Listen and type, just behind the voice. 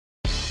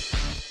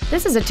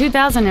This is a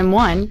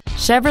 2001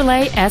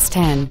 Chevrolet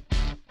S-10.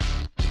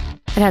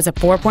 It has a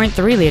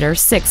 4.3-liter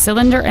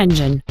six-cylinder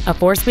engine, a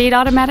 4-speed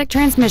automatic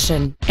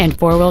transmission, and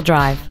four-wheel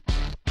drive.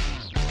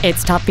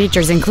 Its top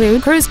features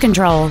include cruise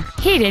control,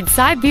 heated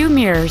side view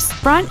mirrors,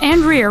 front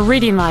and rear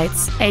reading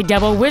lights, a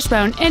double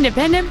wishbone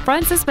independent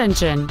front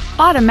suspension,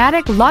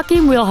 automatic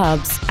locking wheel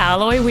hubs,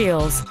 alloy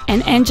wheels,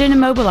 an engine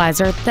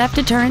immobilizer theft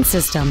deterrent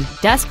system,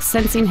 dusk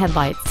sensing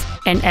headlights,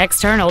 an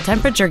external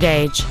temperature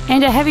gauge,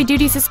 and a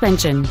heavy-duty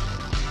suspension.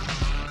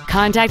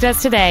 Contact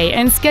us today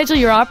and schedule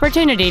your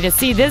opportunity to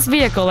see this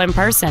vehicle in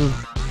person.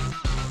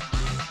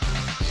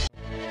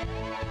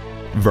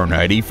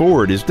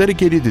 VernEideFord is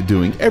dedicated to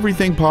doing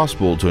everything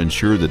possible to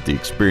ensure that the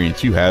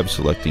experience you have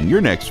selecting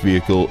your next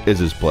vehicle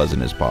is as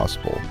pleasant as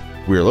possible.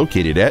 We are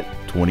located at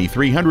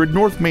 2300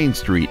 North Main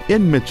Street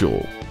in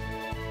Mitchell.